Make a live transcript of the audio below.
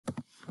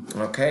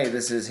Okay,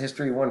 this is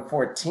History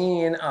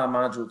 114,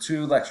 Module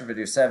 2, Lecture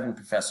Video 7,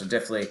 Professor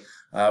Diffley.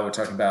 We're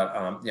talking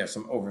about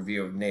some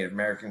overview of Native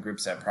American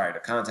groups that prior to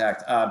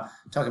contact.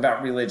 Talking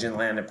about religion,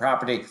 land, and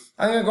property.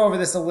 I'm going to go over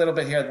this a little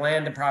bit here.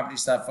 Land and property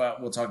stuff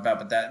we'll talk about,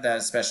 but that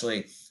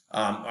especially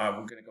we're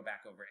going to go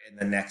back over in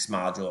the next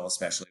module,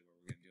 especially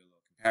where we're going to do a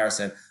little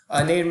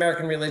comparison. Native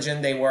American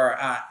religion, they were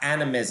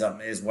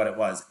animism is what it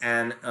was,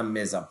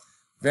 animism.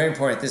 Very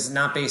important. This is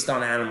not based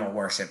on animal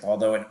worship,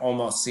 although it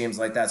almost seems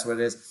like that's what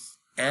it is.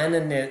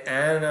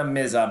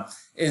 Animism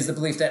is the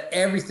belief that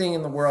everything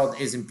in the world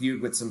is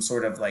imbued with some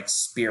sort of like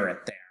spirit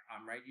there,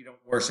 right? You don't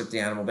worship the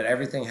animal, but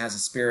everything has a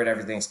spirit,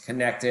 everything's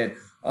connected,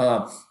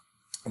 that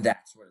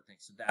sort of thing.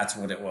 So that's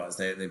what it was.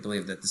 They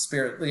believe that the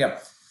spirit,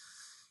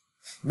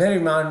 many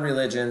modern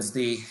religions,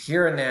 the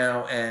here and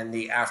now and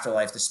the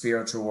afterlife, the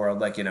spiritual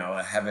world, like,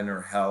 a heaven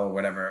or hell or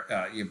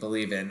whatever you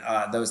believe in,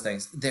 those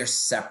things, they're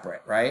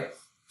separate, right?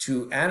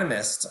 To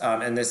animists,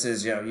 and this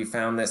is, you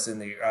found this in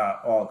the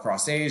all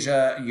across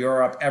Asia,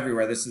 Europe,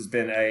 everywhere. This has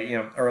been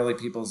early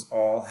peoples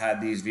all had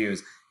these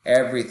views.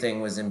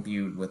 Everything was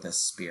imbued with a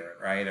spirit,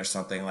 right, or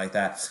something like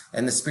that.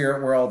 And the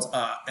spirit world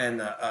and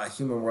the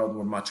human world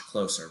were much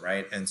closer,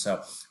 right? And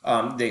so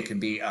they could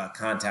be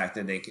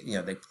contacted. They could,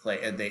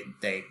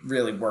 they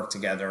really work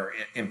together, or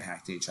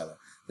impact each other.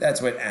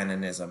 That's what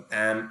animism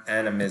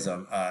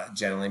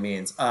generally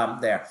means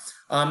there.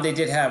 They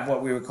did have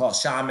what we would call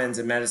shamans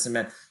and medicine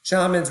men.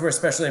 Shamans were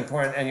especially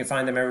important, and you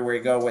find them everywhere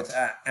you go with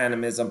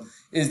animism,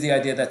 is the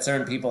idea that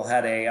certain people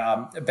had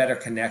a better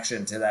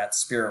connection to that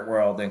spirit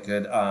world and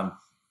could,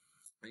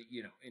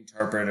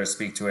 interpret or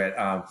speak to it.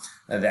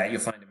 That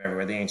you'll find them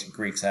everywhere. The ancient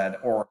Greeks had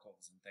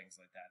oracles and things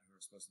like that who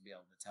were supposed to be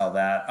able to tell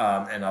that,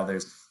 and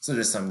others. So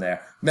there's some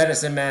there.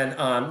 Medicine men,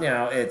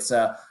 it's...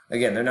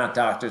 Again, they're not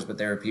doctors, but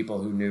there are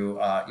people who knew,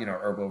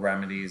 herbal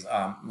remedies.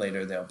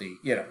 Later, they'll be,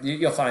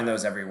 you'll find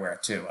those everywhere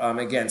too.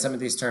 Again, some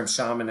of these terms,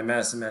 shaman and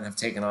medicine men, have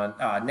taken on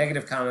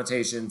negative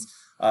connotations.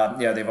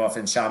 They've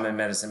often shaman,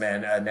 medicine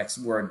man. Next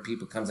word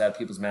comes out of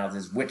people's mouths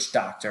is witch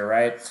doctor,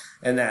 right?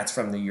 And that's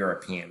from the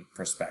European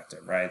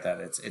perspective, right? That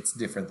it's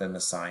different than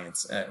the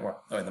science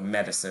or the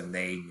medicine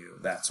they knew,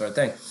 that sort of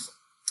thing.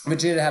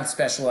 But you did have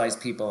specialized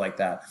people like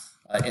that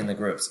in the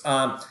groups.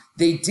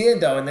 They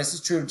did, though, and this is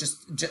true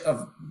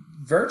of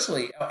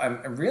virtually,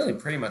 really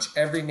pretty much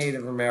every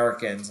Native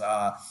Americans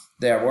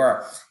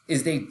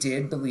is they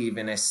did believe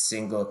in a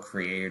single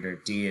creator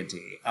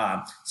deity.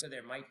 So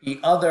there might be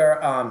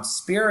other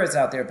spirits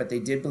out there, but they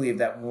did believe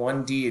that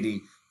one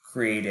deity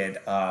created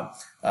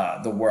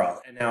the world.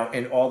 And now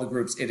in all the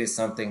groups, it is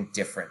something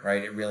different,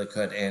 right? It really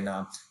could. In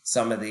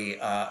some of the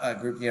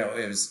group,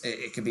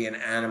 it could be an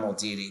animal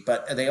deity,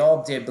 but they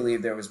all did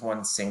believe there was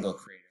one single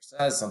creator. So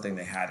that is something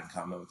they had in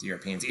common with the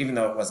Europeans, even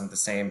though it wasn't the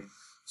same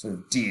sort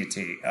of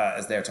deity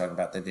as they're talking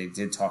about, that they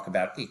did talk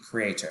about a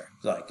creator,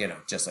 like,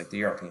 just like the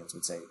Europeans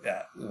would say,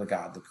 the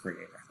God, the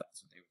creator.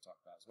 That's what they would talk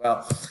about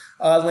as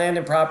well. Land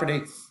and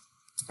property.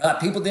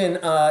 People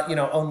didn't,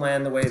 own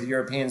land the way the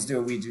Europeans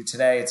do. We do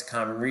today. It's a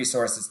common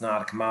resource. It's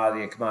not a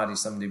commodity. A commodity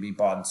is something to be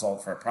bought and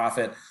sold for a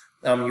profit.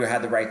 You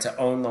had the right to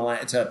own the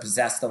land, to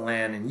possess the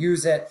land and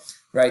use it,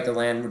 right? The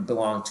land would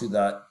belong to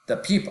the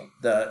people,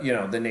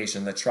 the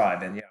nation, the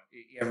tribe, and,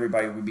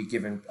 everybody would be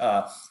given,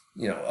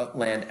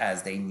 land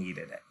as they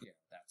needed it.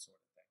 That sort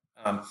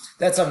of thing.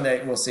 That's something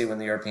that we'll see when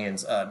the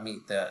Europeans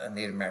meet the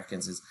Native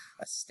Americans. Is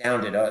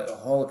astounded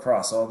all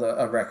across all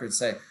the records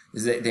say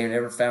is that they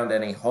never found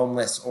any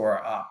homeless or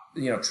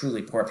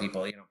truly poor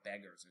people,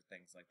 beggars or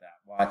things like that.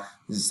 Why?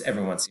 Because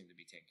everyone seemed to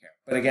be taken care of.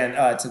 But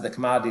again, to the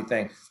commodity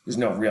thing, there's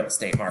no real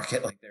estate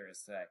market like there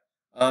is today.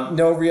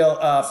 No real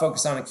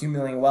focus on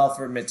accumulating wealth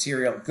or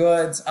material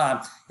goods.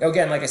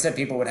 Again, like I said,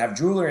 people would have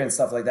jewelry and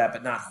stuff like that,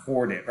 but not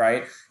hoard it,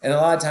 right? And a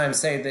lot of times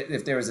say that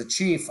if there was a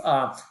chief,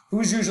 who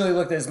was usually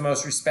looked at as the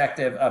most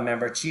respected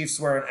member, chiefs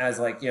weren't as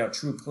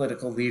true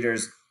political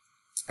leaders,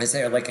 I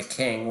say, are like a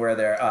king where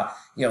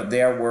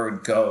their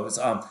word goes.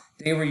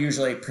 They were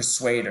usually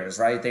persuaders,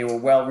 right? They were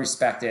well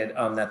respected,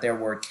 that their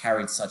word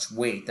carried such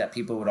weight that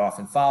people would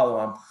often follow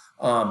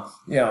them,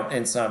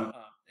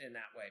 in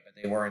that way, but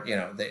they weren't,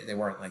 they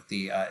weren't like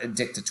the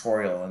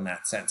dictatorial in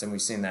that sense. And we've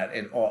seen that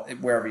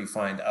wherever you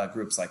find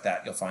groups like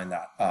that, you'll find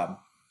that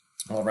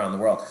all around the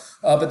world.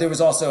 But there was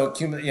also,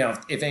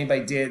 if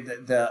anybody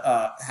did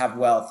have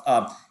wealth,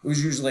 it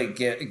was usually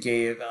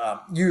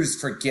used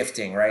for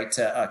gifting, right?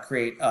 To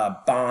create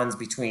bonds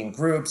between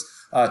groups,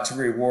 to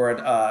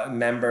reward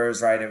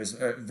members, right? It was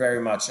very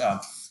much,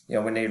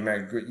 when Native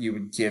American, you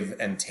would give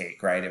and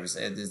take, right? It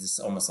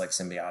was almost like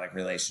symbiotic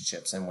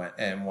relationships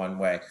in one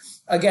way.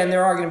 Again,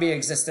 there are going to be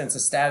existence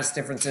of status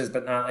differences,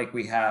 but not like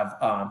we have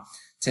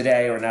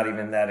today, or not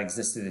even that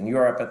existed in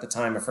Europe at the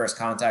time of first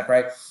contact,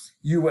 right?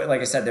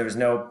 Like I said, there was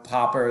no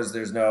paupers,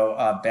 there's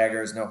no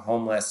beggars, no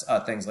homeless,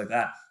 things like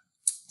that.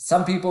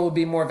 Some people would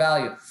be more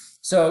valued.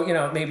 So,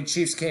 maybe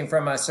chiefs came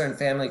from a certain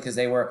family because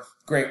they were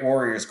great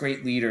warriors,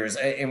 great leaders,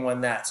 and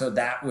won that. So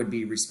that would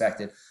be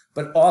respected.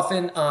 But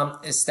often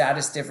a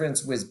status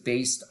difference was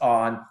based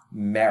on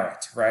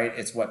merit, right?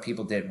 It's what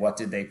people did. What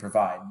did they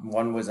provide?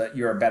 One was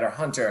you're a better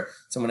hunter.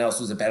 Someone else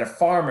was a better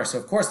farmer. So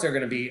of course they're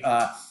going to be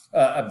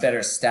a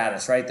better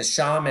status, right? The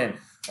shaman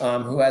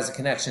who has a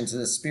connection to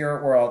the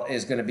spirit world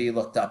is going to be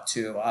looked up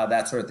to,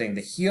 that sort of thing.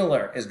 The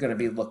healer is going to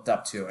be looked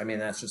up to. I mean,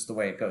 that's just the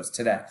way it goes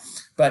today.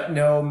 But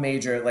no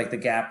major, like the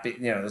gap,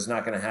 there's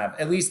not going to have,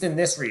 at least in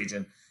this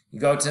region, you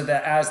go to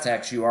the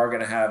Aztecs, you are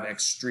going to have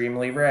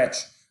extremely rich,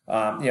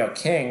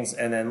 kings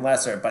and then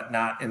lesser, but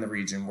not in the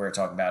region we're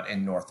talking about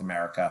in North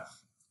America.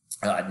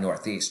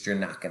 Northeast, you're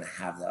not going to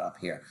have that up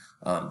here.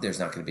 There's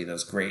not going to be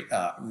those great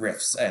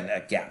rifts and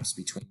gaps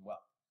between wealth.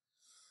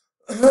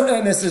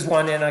 And this is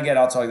one, and again,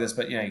 I'll tell you this,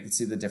 but you can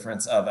see the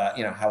difference of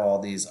how all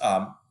these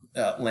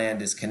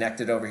land is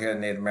connected over here, the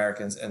Native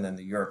Americans, and then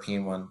the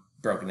European one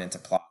broken into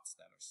plots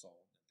that are sold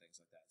and things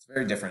like that. It's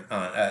very different.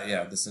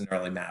 This is an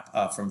early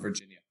map from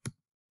Virginia.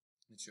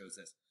 It shows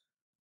this.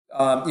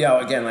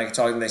 Again, like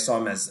talking, they saw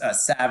them as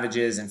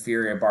savages,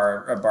 inferior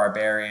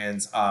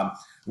barbarians.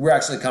 We're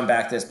actually come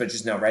back to this, but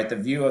just know, right, the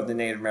view of the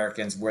Native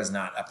Americans was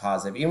not a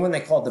positive. Even when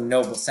they called them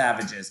noble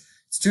savages,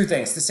 it's two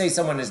things. To say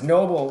someone is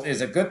noble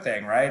is a good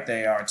thing, right?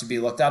 They are to be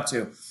looked up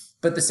to.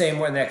 But the same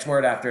word, next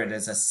word after it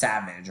is a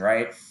savage,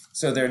 right?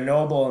 So they're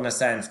noble in a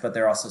sense, but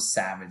they're also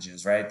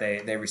savages, right?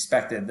 They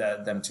respected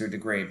them to a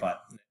degree,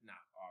 but not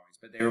always.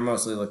 But they were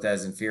mostly looked at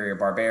as inferior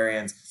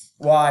barbarians.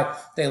 Why?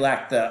 They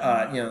lacked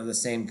the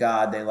same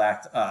God. They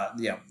lacked,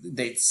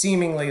 they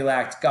seemingly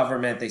lacked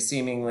government. They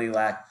seemingly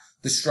lacked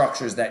the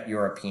structures that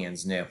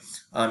Europeans knew.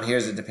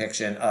 Here's a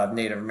depiction of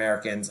Native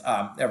Americans,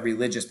 of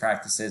religious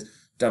practices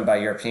done by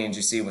Europeans.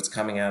 You see what's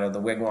coming out of the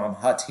wigwam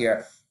hut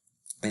here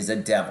is a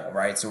devil,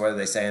 right? So what are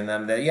they saying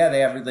them? That, yeah,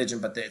 they have religion,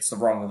 but it's the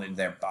wrong religion.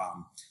 They're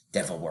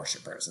devil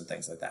worshippers and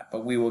things like that.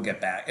 But we will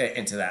get back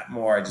into that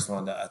more. I just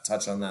wanted to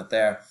touch on that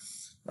there.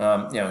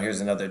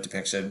 Here's another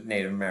depiction of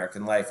Native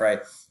American life,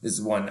 right? This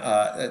is one,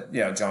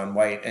 John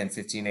White in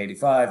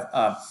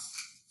 1585,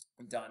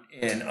 done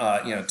in,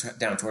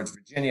 down towards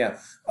Virginia.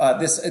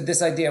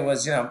 This idea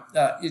was,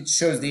 it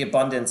shows the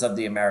abundance of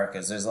the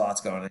Americas. There's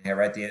lots going on here,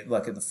 right?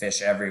 Look at the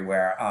fish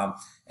everywhere.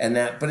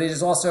 But it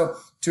is also,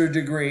 to a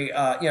degree,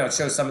 it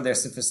shows some of their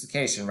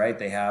sophistication, right?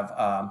 They have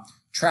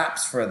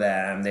traps for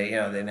them. They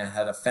know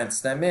how to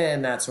fence them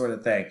in, that sort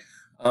of thing.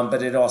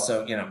 But it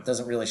also,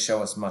 doesn't really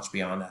show us much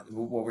beyond that.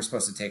 What we're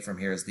supposed to take from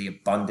here is the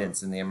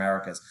abundance in the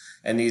Americas.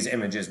 And these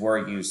images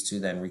were used to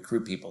then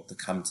recruit people to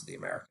come to the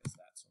Americas,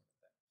 that sort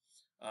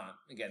of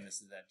thing. Again,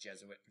 this is that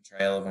Jesuit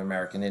portrayal of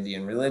American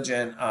Indian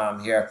religion.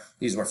 Here,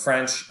 these were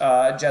French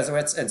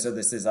Jesuits. And so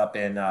this is up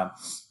in,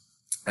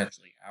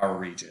 actually, our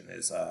region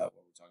is what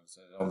we're talking about.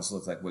 So it almost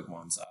looks like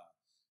wigwams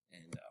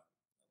and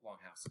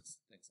longhouses.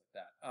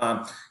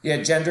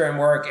 Gender and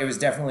work, it was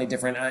definitely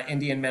different.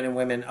 Indian men and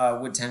women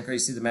would tend to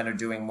see the men are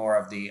doing more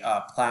of the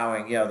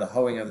plowing, the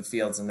hoeing of the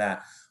fields and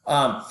that.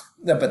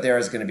 But there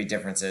is going to be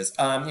differences.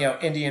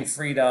 Indian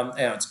freedom,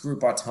 it's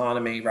group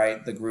autonomy,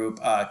 right? The group,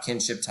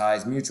 kinship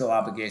ties, mutual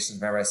obligations.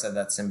 Remember I said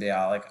that's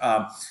symbiotic.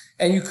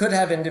 And you could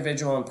have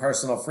individual and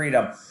personal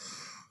freedom.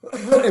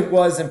 It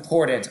was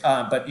important,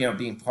 but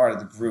being part of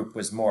the group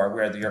was more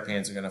where the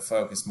Europeans are going to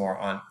focus more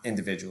on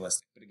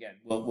individualistic. But again,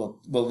 we'll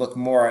look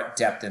more at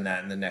depth in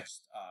that in the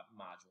next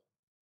module.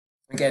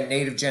 Again,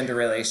 native gender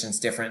relations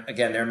different.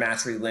 Again, they're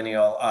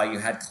matrilineal. You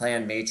had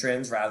clan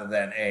matrons rather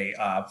than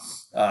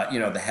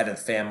the head of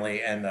the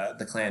family and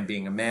the clan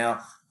being a male.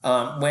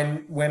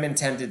 When women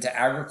tended to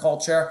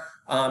agriculture,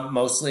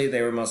 mostly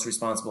they were most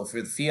responsible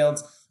for the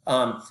fields,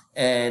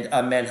 and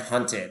men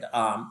hunted.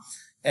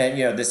 And,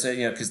 this,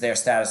 because their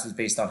status was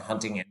based on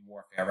hunting and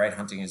warfare, right?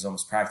 Hunting is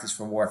almost practice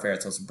for warfare.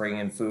 It's also bringing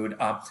in food.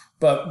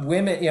 But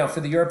women, for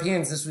the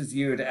Europeans, this was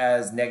viewed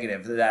as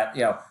negative, that,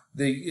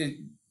 the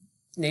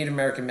Native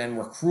American men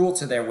were cruel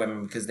to their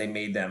women because they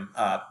made them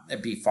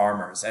be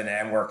farmers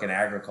and work in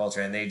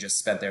agriculture, and they just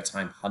spent their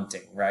time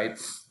hunting, right?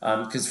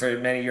 Because for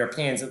many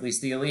Europeans, at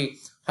least the elite,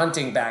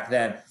 hunting back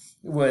then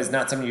was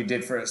not something you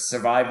did for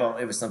survival.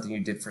 It was something you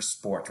did for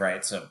sport,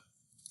 right? So,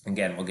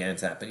 again, we'll get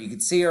into that. But you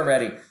can see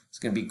already there's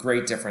going to be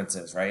great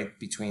differences, right,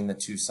 between the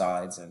two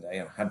sides and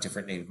how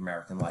different Native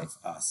American life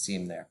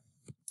seemed there.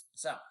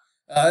 So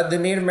the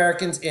Native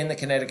Americans in the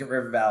Connecticut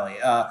River Valley,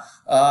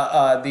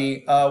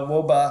 the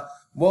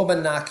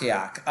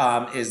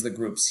Wabanakyak is the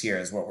groups here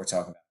is what we're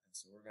talking about.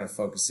 So we're going to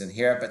focus in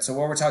here. But so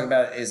what we're talking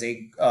about is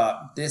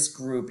this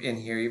group in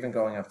here, even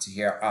going up to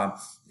here,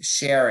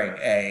 sharing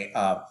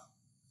a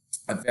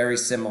very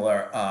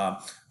similar,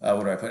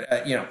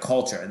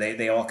 culture.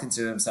 They all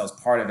consider themselves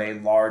part of a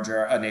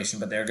larger nation,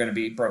 but they're going to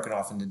be broken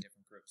off into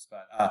different groups.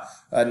 But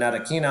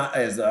Nadakina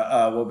is the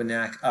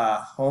Wabanak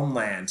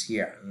homeland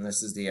here. And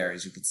this is the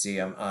areas. You can see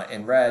them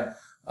in red.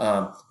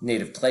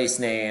 Native place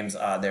names,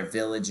 their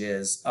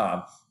villages,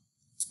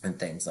 and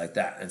things like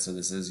that. And so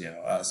this is,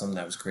 something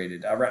that was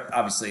created.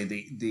 Obviously,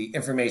 the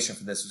information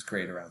for this was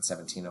created around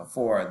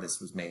 1704. This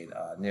was made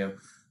new.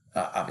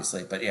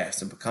 Obviously, but yeah,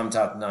 so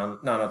Becumtuck,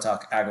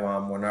 Nonotuck,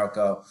 Agawam,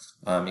 Winoco,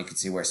 you can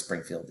see where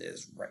Springfield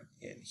is right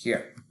in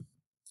here.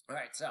 All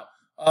right, so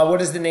What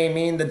does the name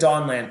mean? The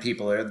Dawnland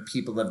people, or the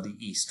people of the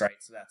East, right?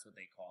 So that's what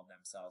they called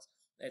themselves.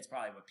 It's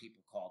probably what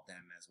people called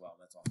them as well.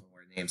 That's often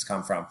where names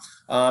come from.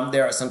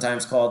 They're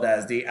sometimes called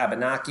as the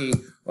Abenaki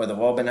or the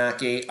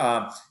Wabanaki.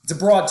 It's a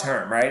broad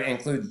term, right? It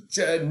includes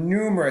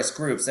numerous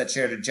groups that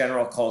shared a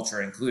general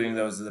culture, including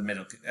those of the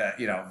middle,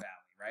 valley,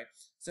 right?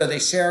 So they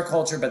share a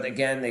culture, but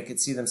again, they could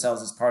see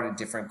themselves as part of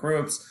different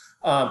groups.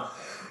 What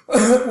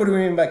do we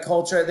mean by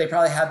culture? They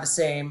probably had the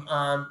same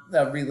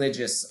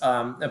religious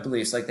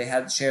beliefs, like they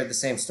had shared the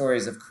same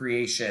stories of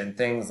creation,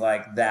 things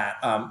like that,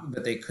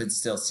 but they could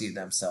still see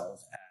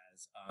themselves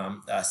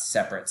as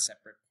separate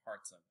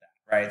parts of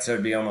that, right? So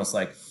it'd be almost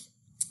like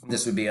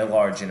this would be a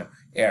large,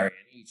 area, and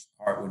each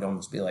part would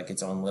almost be like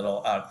its own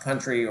little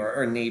country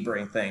or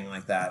neighboring thing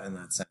like that in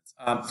that sense.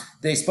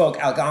 They spoke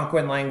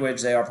Algonquin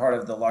language. They are part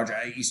of the larger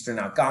Eastern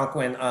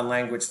Algonquin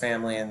language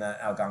family, and the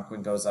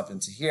Algonquin goes up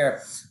into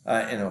here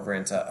and over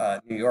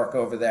into New York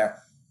over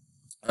there.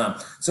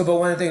 But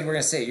one of the things we're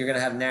going to say, you're going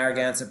to have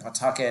Narragansett,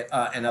 Pawtucket,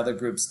 and other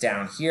groups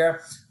down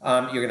here.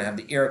 You're going to have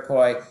the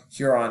Iroquois,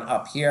 Huron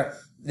up here.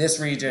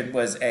 This region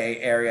was a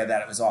area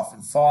that it was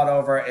often fought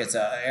over. It's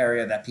an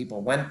area that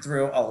people went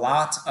through a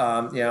lot.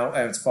 And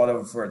it's fought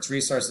over for its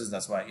resources.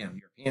 That's why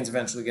Europeans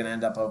eventually going to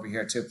end up over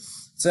here too.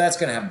 So that's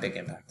going to have a big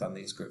impact on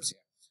these groups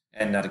here.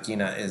 And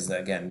Natakina is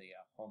again the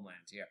homeland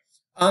here.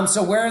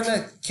 So where in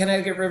the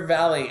Connecticut River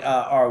Valley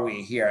are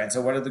we here? And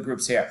so what are the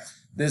groups here?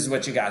 This is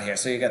what you got here.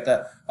 So you got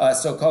the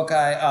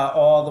Sokokai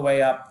all the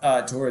way up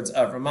towards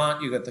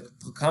Vermont. You got the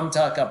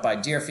Pocumtuck up by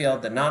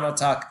Deerfield, the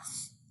Nonotuck.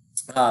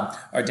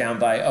 Are down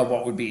by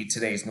what would be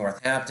today's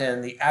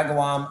Northampton. The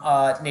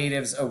Agawam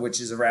natives, which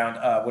is around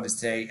what is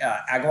today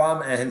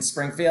Agawam and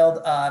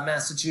Springfield,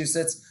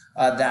 Massachusetts.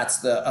 That's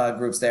the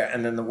groups there.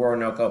 And then the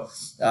Woronoko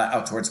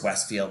out towards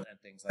Westfield and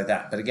things like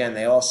that. But again,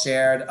 they all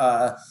shared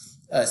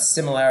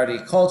similarity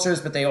cultures,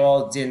 but they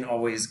all didn't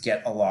always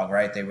get along,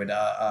 right? They would,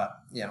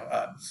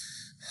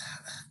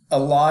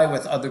 ally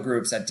with other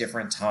groups at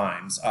different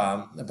times.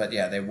 But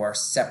yeah, they were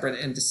separate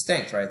and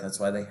distinct, right? That's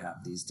why they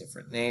have these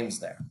different names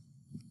there.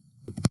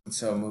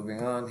 So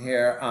moving on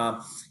here, so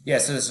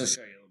this will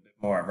show you a little bit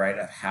more, right,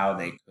 of how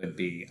they could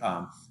be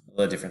a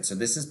little different. So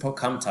this is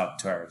Pocumtuck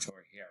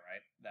territory here, right?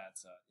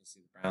 That's you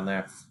see the brown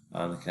there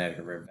on the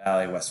Connecticut River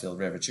Valley, Westfield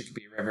River,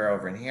 Chicopee River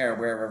over in here,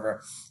 Ware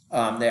River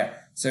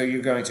there. So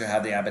you're going to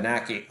have the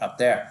Abenaki up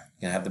there.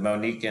 You're going to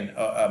have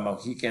the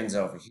Mohicans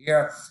over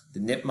here, the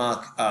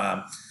Nipmuc,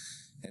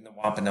 and the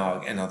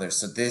Wampanoag and others.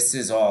 So this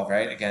is all,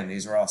 right, again,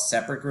 these are all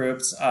separate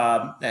groups,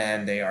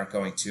 and they are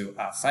going to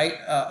fight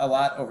a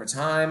lot over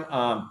time,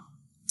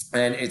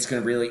 and it's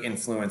going to really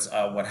influence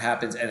what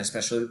happens, and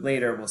especially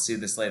later, we'll see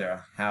this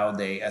later, how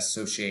they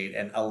associate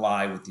and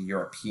ally with the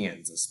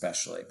Europeans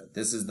especially. But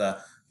this is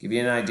give you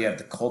an idea of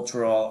the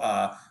cultural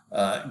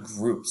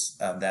groups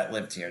that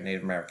lived here,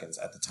 Native Americans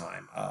at the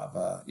time of,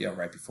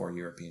 right before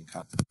European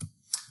contact.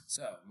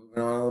 So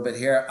moving on a little bit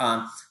here.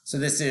 So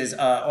this is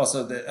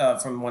also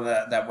from one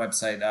of that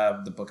website,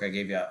 the book I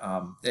gave you.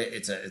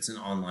 It's an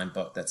online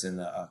book that's in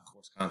the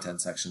course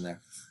content section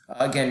there.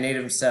 Again,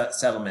 native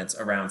settlements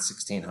around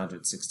 1600,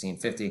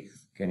 1650.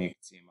 Again, you can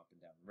see them up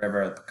and down the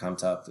river, the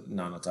Pocumtuck,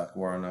 Nonotuck,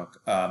 Woronok,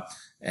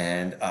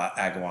 and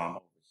Agawam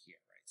over here,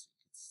 right? So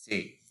you can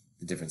see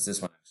the difference.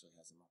 This one actually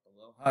has them up a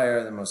little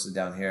higher than mostly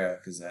down here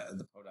because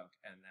the Podunk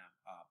and them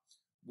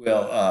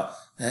will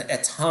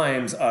at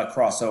times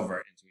cross over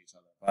into each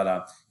other.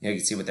 But you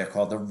can see what they're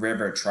called, the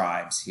river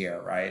tribes here,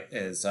 right?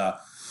 Is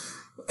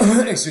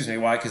excuse me,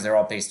 why? Because they're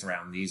all based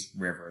around these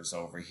rivers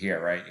over here,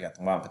 right? You got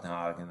the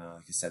Wampanoag and,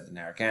 like I said, the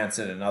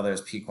Narragansett and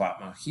others, Pequot,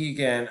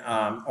 Mohegan,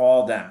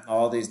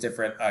 all these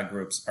different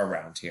groups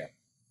around here.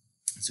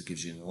 So it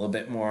gives you a little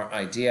bit more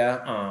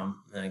idea.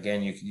 And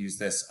again, you could use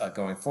this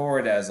going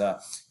forward as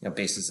a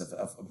basis of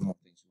more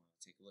things you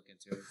want to take a look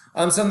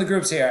into. Some of the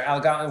groups here,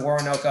 Algonquin,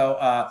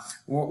 Woronoko,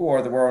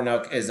 or the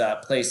Woronok is a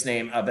place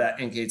name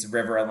that indicates a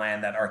river or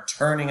land that are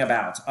turning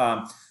about.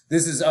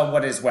 This is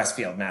what is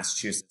Westfield,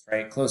 Massachusetts,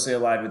 right? Closely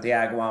allied with the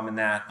Agawam and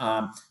that.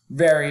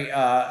 Very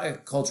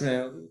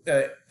culturally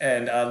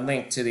and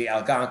linked to the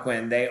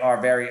Algonquin. They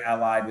are very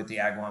allied with the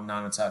Agawam,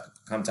 Nonotuck,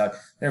 Pocumtuck.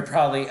 They're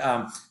probably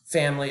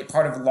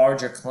part of a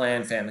larger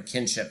clan family,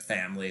 kinship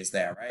families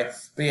there, right?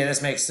 But yeah,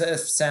 this makes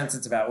sense.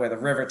 It's about where the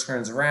river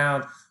turns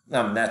around.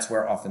 That's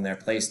where often their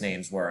place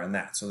names were and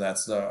that. So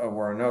that's the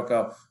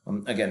Woronoko.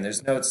 Again,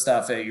 there's note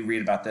stuff. You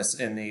read about this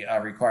in the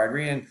required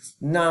reading.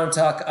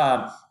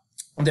 Nonotuck,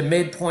 the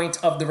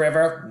midpoint of the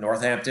river,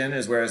 Northampton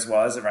is where it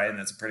was, right? And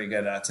that's pretty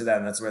good to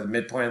them. That's where the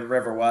midpoint of the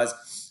river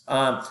was.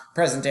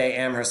 Present day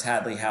Amherst,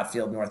 Hadley,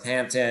 Hatfield,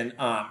 Northampton,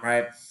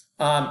 right?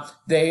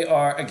 They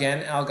are,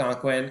 again,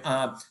 Algonquin.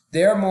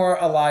 They're more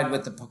allied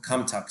with the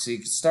Pocumtuck. So you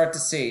can start to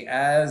see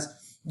as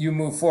you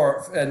move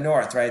forward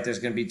north, right? There's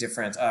going to be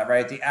different,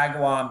 right? The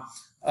Agawam,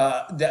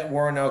 that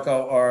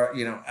Woronoko are,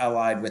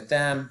 allied with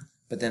them.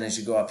 But then as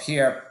you go up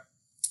here,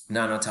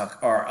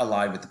 Nonotuck are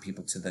allied with the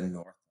people to the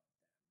north.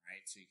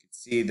 So you can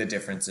see the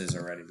differences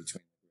already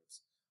between the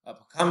groups.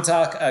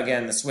 Pocumtuck,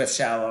 again, the swift,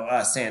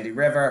 shallow, sandy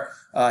river.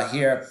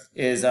 Here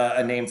is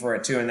a name for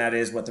it too, and that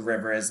is what the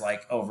river is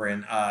like over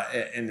in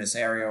this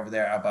area over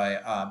there by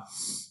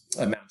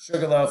Mount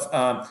Sugarloaf.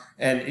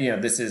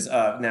 And this is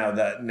now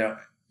the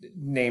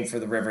name for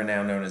the river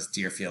now known as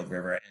Deerfield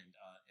River, and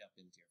up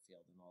in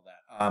Deerfield and all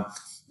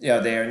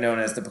that. They are known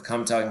as the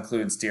Pocumtuck,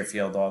 includes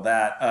Deerfield, all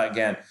that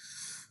again.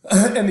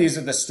 And these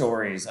are the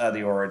stories,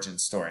 the origin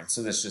story.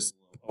 So this is just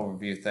a little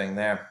overview thing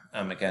there.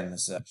 Again,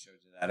 this showed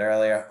you that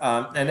earlier.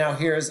 And now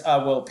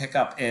we'll pick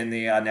up in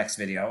the next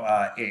video,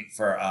 8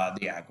 for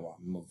the Agawam.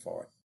 Move forward.